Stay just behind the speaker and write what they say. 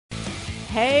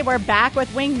Hey, we're back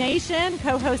with Wing Nation.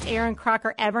 Co-host Erin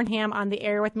Crocker Evernham on the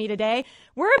air with me today.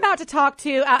 We're about to talk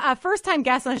to a first-time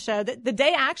guest on the show. The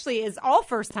day actually is all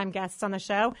first-time guests on the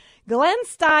show. Glenn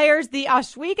Stiers, the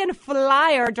Ohsweken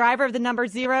Flyer, driver of the number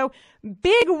 0.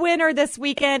 Big winner this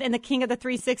weekend in the King of the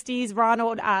 360s,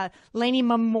 Ronald Laney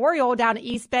Memorial down at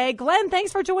Eastbay. Glenn,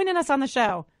 thanks for joining us on the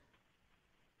show.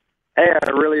 Hey, I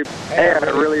really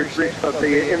appreciate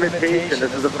the invitation.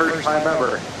 This is the first time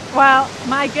ever. Well,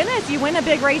 my goodness, you win a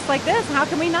big race like this. How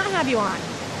can we not have you on?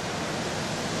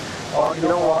 Oh, you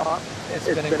know what? It's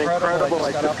been incredible.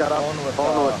 I just got off the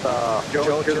phone with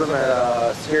Joe Chisholm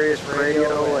at Sirius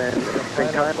Radio, and it's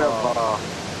been kind of,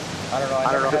 I don't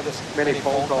know, had this many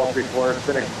phone calls before. It's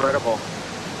been incredible.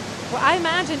 Well, I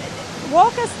imagine,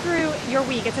 walk us through your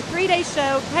week. It's a 3-day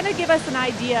show. Kind of give us an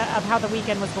idea of how the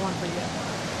weekend was going for you.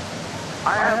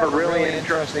 I have a really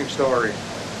interesting story.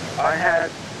 I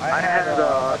had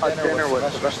a dinner with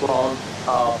Sloan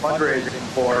fundraising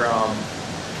for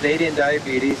Canadian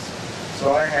diabetes.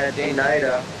 So I had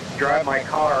Danita drive my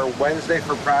car Wednesday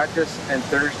for practice and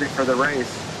Thursday for the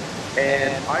race.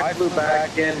 And I flew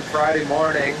back in Friday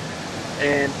morning,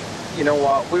 and you know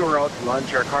what? We were out to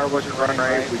lunch. Our car wasn't running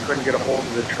right. We couldn't get a hold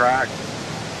of the track.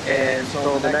 And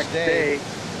so the next day,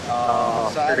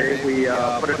 Saturday, we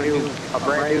put a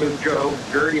brand new Joe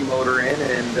Gertie motor in,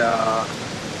 and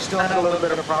still had a little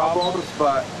bit of problems,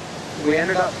 but we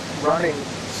ended up running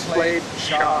Slade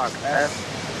Shock.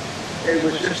 It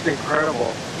was just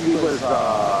incredible. He was,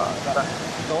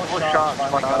 those shocks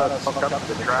went out of hooked up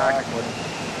to the track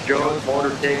with Joe's motor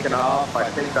taken off. I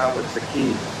think that was the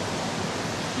key.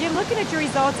 You're looking at your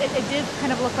results, it did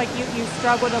kind of look like you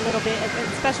struggled a little bit,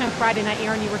 especially on Friday night.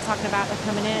 Erin, you were talking about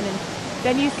coming in, and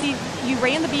then you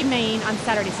ran the B main on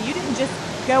Saturday, so you didn't just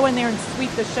go in there and sweep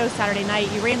the show Saturday night.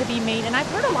 You ran the B main, and I've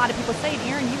heard a lot of people say, and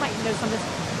Erin, you might know some of this,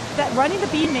 that running the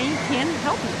B main can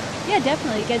help you. Yeah,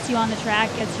 definitely. It gets you on the track,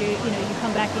 gets you, you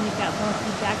come back and you've got more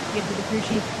feedback to give to the crew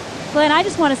chief. Glenn, I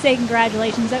just want to say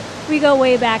congratulations. We go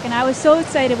way back, and I was so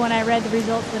excited when I read the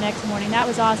results the next morning. That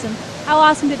was awesome. How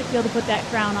awesome did it feel to put that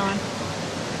crown on?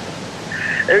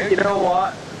 You know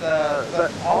what?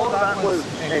 All of that was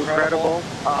incredible,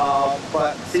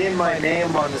 but seeing my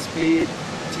name on the speed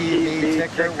TV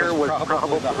ticker was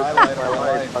probably the highlight of my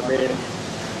life.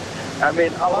 I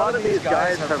mean, a lot of these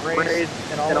guys have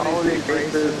raced in all of these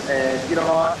races, and you know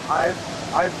what?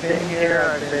 I've been here.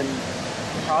 I've been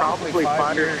probably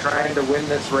 5 years trying to win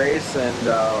this race, and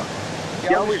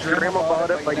you always dream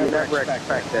about it, but you never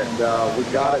expect it. And we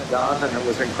got it done, and it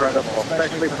was incredible,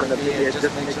 especially for the media. It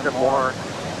just makes it more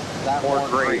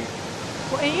great.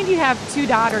 Well, and you have 2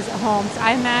 daughters at home, so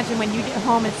I imagine when you get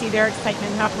home and see their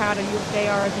excitement and how proud of you they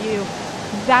are of you,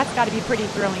 that's got to be pretty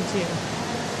thrilling too.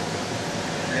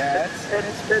 Yeah,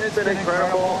 it's been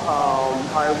incredible.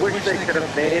 I wish they could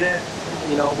have made it.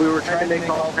 You know, we were trying to make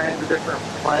all kinds of different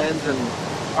plans and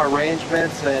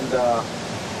arrangements, and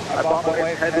I bought my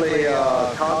wife Headley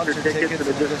concert tickets, and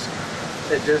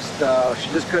she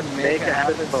just couldn't make it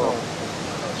happen.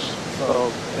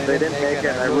 So they didn't make it,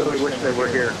 and I really wish they were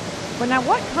here. Well, now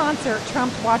what concert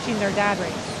trumped watching their dad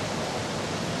race?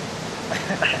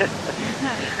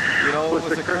 It was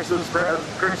the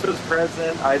Christmas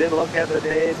present. I didn't look at the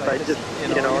dates. I just,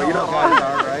 you know how they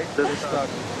are, right?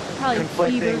 Probably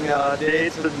conflicting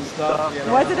dates and stuff.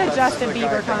 Was it a Justin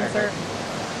Bieber concert?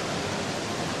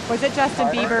 Was it Justin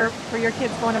Bieber? For your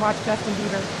kids going to watch Justin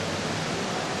Bieber?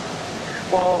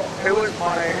 Well, it was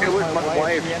my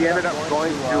wife. She ended up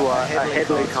going to a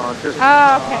Headley concert.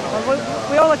 Oh, okay. Well,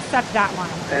 we'll accept that one.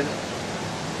 And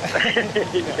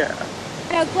yeah.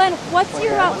 Now, Glenn, what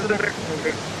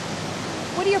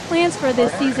are your plans for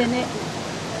this season?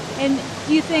 And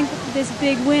do you think this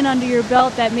big win under your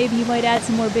belt that maybe you might add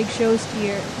some more big shows to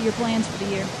your plans for the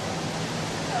year?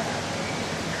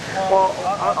 Well,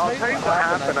 I'll tell you what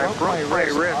happened. I broke my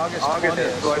wrist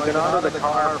August, so I've been out of the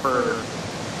car for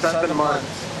 7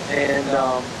 months. And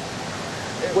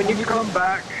when you come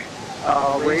back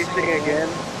racing again,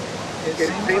 it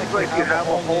seems like you have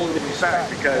a whole new set,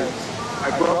 because I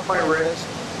broke my wrist.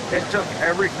 It took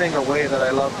everything away that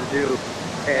I love to do.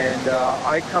 And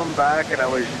I come back, and I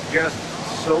was just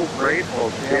so grateful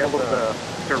to be able to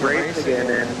race again.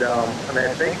 And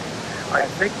I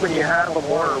think when you have a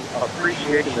more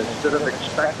appreciation instead of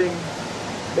expecting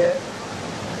it,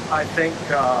 I think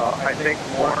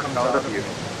more comes out of you.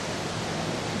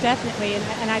 Definitely,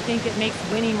 and I think it makes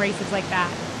winning races like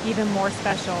that even more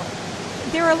special.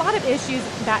 There were a lot of issues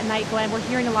that night, Glenn. We're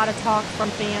hearing a lot of talk from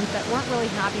fans that weren't really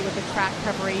happy with the track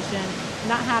preparation,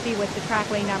 not happy with the track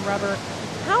laying down rubber.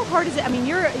 How hard is it? I mean,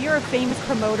 you're a famous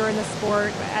promoter in the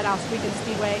sport at Ohsweken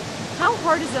Speedway. How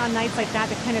hard is it on nights like that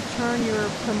to kind of turn your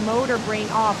promoter brain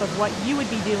off of what you would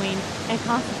be doing and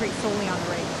concentrate solely on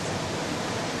the race?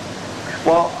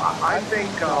 Well, I think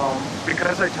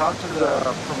because I talked to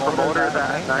the promoter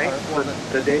that night,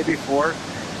 the day before,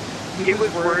 he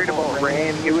was worried about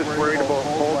rain, he was worried about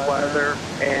cold weather,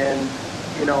 and,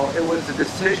 you know, it was a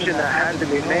decision that had to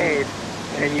be made,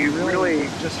 and you really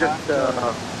just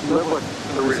live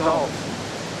with the results.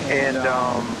 And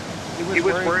he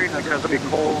was worried because it'd be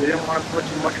cold. He didn't want to put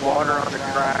too much water on the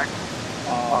track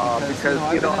because,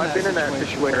 you know, I've been in that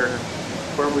situation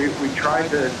where we tried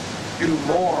to do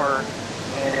more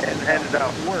and ended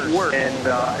up worse. And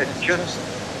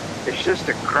it's just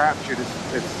a crapshoot.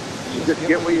 You just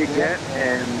get what you get,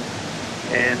 and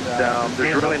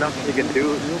there's really nothing you can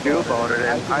do about it.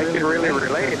 And I can really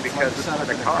relate because it's in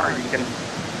the car.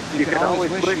 You can always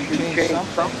wish you change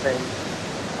something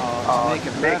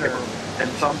to make it, and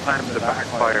sometimes it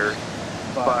backfires.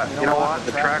 But you know what?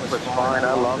 The track was fine.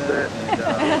 I loved it.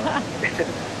 And,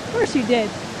 of course you did.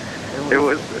 It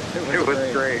was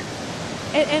great.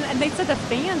 And they said the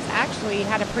fans actually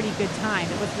had a pretty good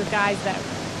time. It was the guys that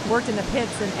worked in the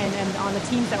pits and on the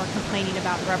teams that were complaining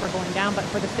about the rubber going down. But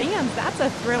for the fans, that's a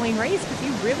thrilling race because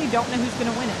you really don't know who's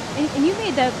going to win it. And you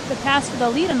made the pass for the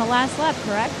lead on the last lap,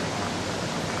 correct?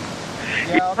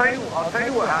 Yeah, I'll tell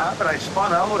you what happened. I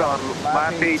spun out on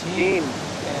lap 18,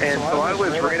 and so I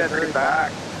was right at the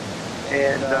back.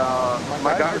 And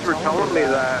my guys were telling me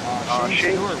that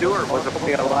Shane Stewart was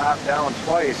only a lap down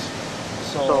twice.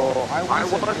 So I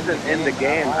wasn't in the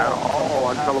game at all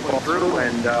until it went through,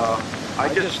 and I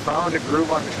just found a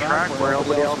groove on the track where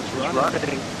nobody else was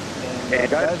running. And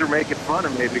guys were making fun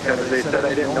of me because they said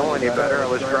I didn't know any better. I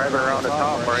was driving around the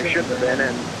top where I shouldn't have been,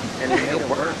 and it didn't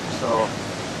work. So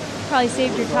probably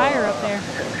saved your tire up there.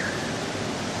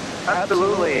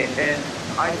 Absolutely, and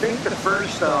I think the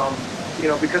first, you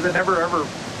know, because I never ever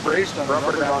raced on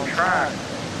rubber down track,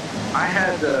 I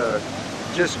had to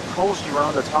just coast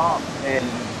around the top, and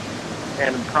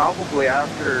probably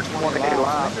after 20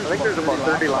 laps, I think there's about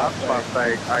 30 laps left,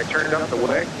 I turned up the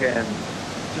wick and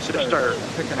just started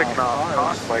picking off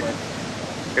costs. Like,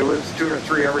 it was 2 or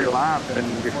 3 every lap,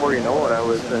 and before you know it, I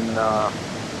was in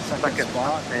second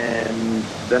spot, and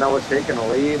then I was taking the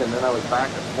lead, and then I was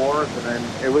back and forth, and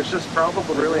then it was just probably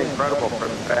really incredible for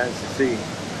the fans to see.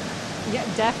 Yeah,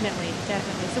 definitely.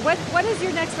 So what is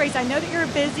your next race? I know that you're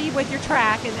busy with your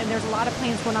track, and there's a lot of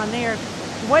plans going on there.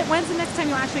 When's the next time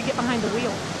you'll actually get behind the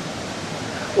wheel?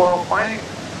 Well,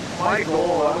 my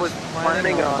goal, I was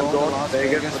planning on going to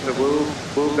Vegas with the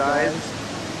Woo guys,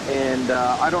 and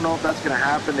I don't know if that's going to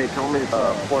happen. They told me it's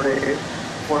a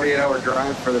 48-hour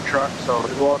drive for the truck, so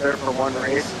to go out there for one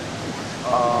race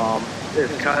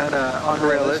is kind of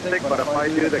unrealistic, but if I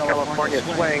do the California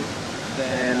swing,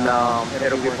 then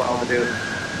it'll be fun to do.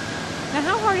 Now,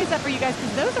 how hard is that for you guys?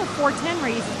 Because those are 410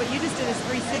 races, but you just did a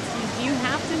 360. Do you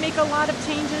have to make a lot of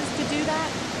changes to do that?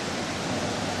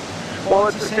 Well,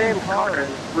 it's the same car.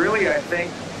 Really, I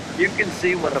think you can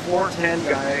see when the 410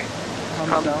 guy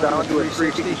comes down to a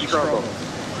 360 struggle,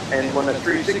 and when the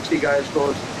 360 guys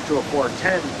goes to a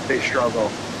 410, they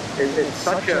struggle. It's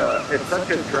such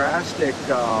a drastic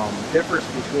difference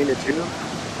between the two.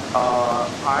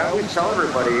 I always tell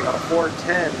everybody a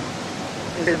 410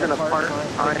 isn't a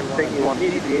part-time thing. You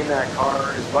need to be in that car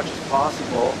as much as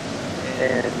possible,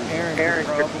 and Erin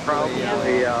could probably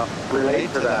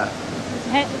relate to that.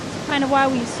 It's kind of why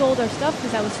we sold our stuff,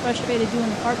 because I was frustrated doing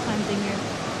the part-time thing here.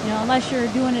 You know, unless you're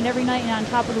doing it every night and on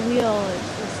top of the wheel,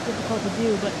 it's difficult to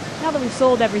do. But now that we've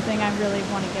sold everything, I really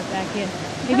want to get back in.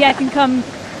 Maybe I can come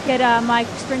get my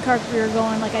sprint car career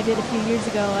going like I did a few years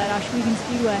ago at Oswego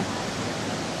Speedway.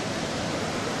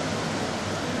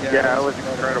 Yeah, it was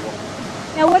incredible.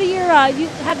 Now, what are your, you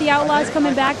have the Outlaws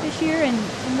coming back this year, and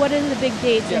what are the big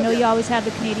dates? I know you always have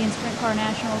the Canadian Sprint Car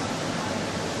Nationals.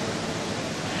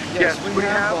 Yes, we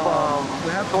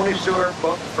have Tony Stewart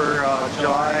booked for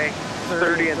July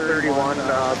 30 and 31.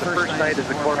 The first night is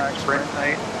the Cormac Sprint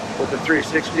night with the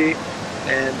 360,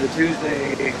 and the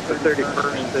Tuesday, the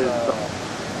 31st, is the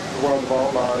World of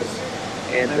Outlaws.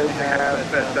 And then we have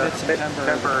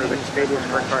mid-September the Canadian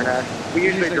Sprint Car Nationals. We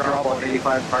usually draw about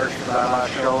 85 cars for that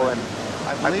last show, and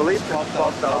I believe it's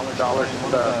 $12,000 for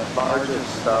the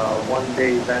largest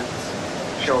one-day event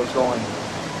shows going.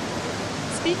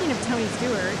 Speaking of Tony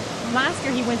Stewart, last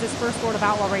year he wins his first World of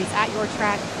Outlaw race at your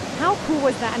track. How cool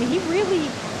was that? I mean, he really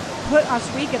put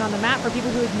Oswego on the map for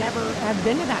people who had never have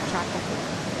been to that track before.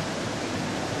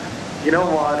 You know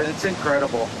what? It's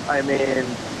incredible. I mean,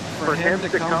 for him to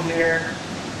come here,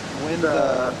 win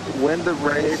the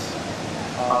race,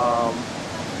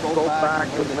 go back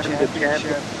and win the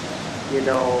championship, you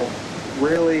know,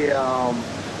 really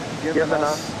given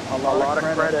us a lot of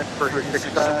credit for his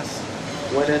success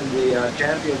winning the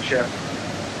championship.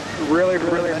 Really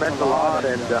meant a lot,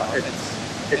 and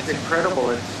it's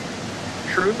incredible. It's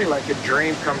truly like a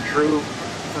dream come true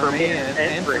for me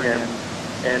and for him.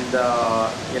 And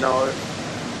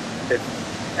if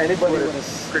anybody would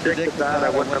have predicted that, I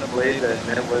wouldn't have believed it.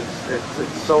 And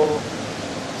it's so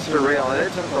surreal, and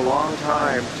it took a long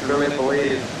time to really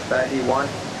believe that he won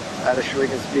at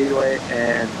Ashwaubenon Speedway.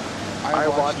 And I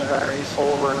watched that race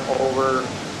over and over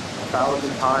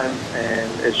 1,000 times,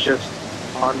 and it's just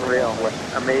unreal.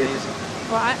 It's amazing.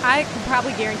 Well, I can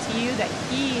probably guarantee you that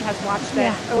he has watched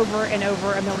that over and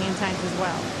over a million times as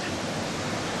well.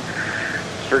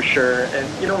 For sure.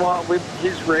 And you know what?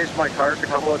 He's raced my cart a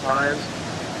couple of times,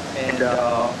 and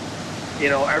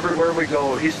everywhere we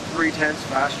go, he's 3/10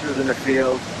 faster than the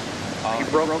field. He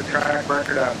broke the track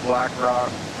record at Black Rock.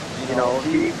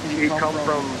 He come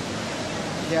from.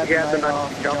 He had the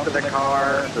night to jump in the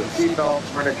car. The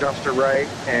seatbelts weren't adjusted right,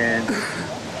 and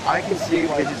I can see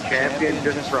why he's champion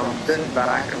just from sitting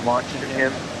back and watching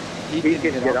him. He can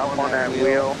get up on that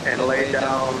wheel and lay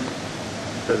down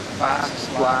the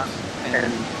fastest lap,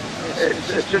 and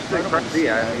it's just incredible.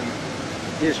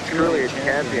 He's truly a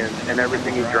champion in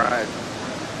everything he drives.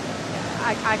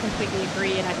 I completely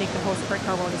agree, and I think the whole sprint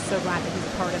car world is so glad that he's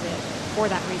a part of it for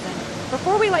that reason.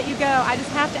 Before we let you go, I just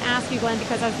have to ask you, Glenn,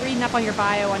 because I was reading up on your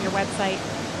bio on your website.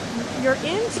 You're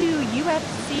into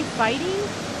UFC fighting.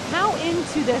 How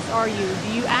into this are you?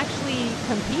 Do you actually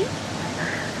compete?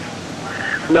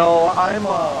 No,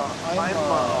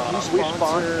 we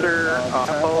sponsor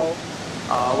Tempo.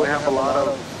 We have a lot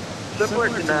of, similar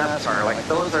to NASCAR, like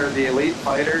those are the elite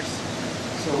fighters.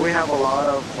 So we have a lot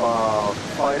of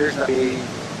fighters that we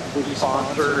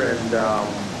sponsor and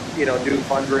do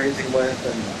fundraising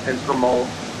with and promote.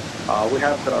 We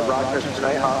have the Rochester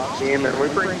Nighthawks team, and we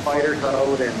bring fighters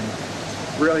out, and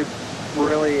really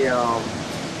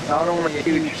not only a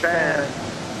huge fan,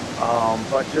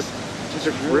 but just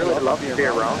really love to be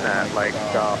around that, like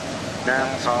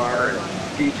NASCAR, and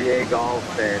PGA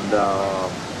golf, and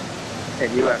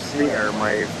UFC are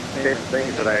my favorite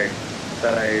things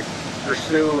that I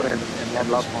pursue and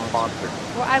love to sponsor.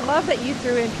 Well, I love that you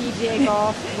threw in PGA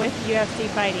golf with UFC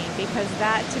fighting, because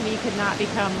that to me could not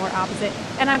become more opposite.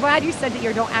 And I'm glad you said that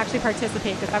you don't actually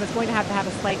participate, because I was going to have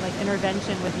a slight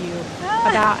intervention with you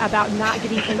about not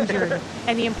getting injured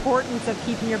and the importance of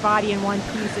keeping your body in one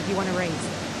piece if you want to race.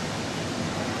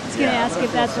 I was going to ask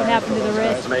if that's what happened to the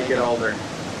wrist. Make it older.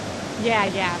 Yeah.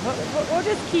 We'll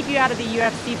just keep you out of the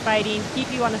UFC fighting,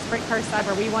 keep you on the sprint car side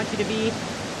where we want you to be.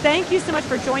 Thank you so much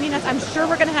for joining us. I'm sure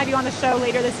we're going to have you on the show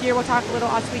later this year. We'll talk a little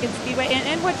Oswego Speedway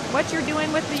and what you're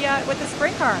doing with the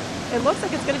sprint car. It looks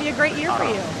like it's going to be a great year for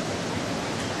you.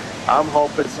 I'm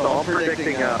hoping so. I'm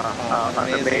predicting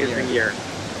an amazing year.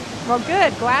 Well,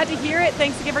 good. Glad to hear it.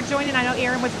 Thanks again for joining. I know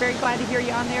Erin was very glad to hear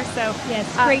you on there. So yes,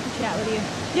 great to chat with you.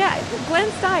 Yeah,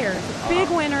 Glenn Stier, big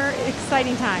winner,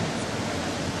 exciting times.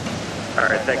 All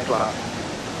right, thanks a lot.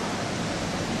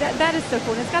 That is so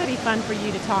cool. And it's got to be fun for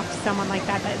you to talk to someone like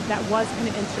that was kind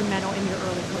of instrumental in your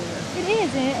early career. It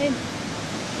is. And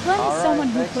Glenn is someone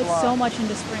who puts so much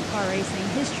into sprint car racing.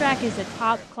 His track is a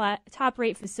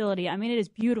top-rate facility. I mean, it is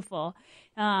beautiful.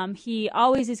 He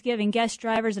always is giving guest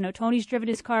drivers. I know Tony's driven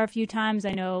his car a few times.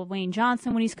 I know Wayne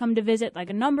Johnson, when he's come to visit, like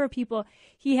a number of people.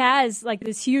 He has like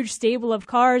this huge stable of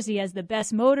cars. He has the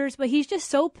best motors, but he's just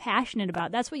so passionate about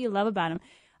it. That's what you love about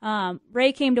him.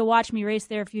 Ray came to watch me race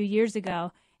there a few years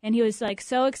ago, and he was like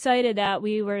so excited that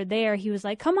we were there. He was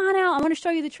like, "Come on out, I want to show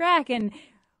you the track." And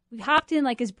we hopped in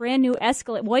like his brand new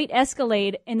white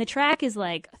Escalade, and the track is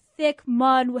like thick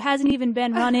mud, hasn't even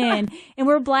been run in, and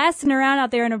we're blasting around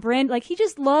out there in a he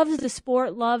just loves the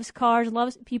sport, loves cars,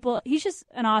 loves people. He's just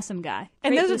an awesome guy.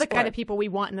 And those are the kind of people we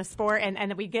want in the sport and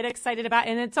that we get excited about.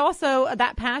 And it's also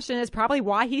that passion is probably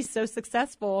why he's so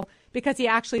successful, because he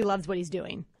actually loves what he's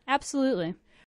doing. Absolutely.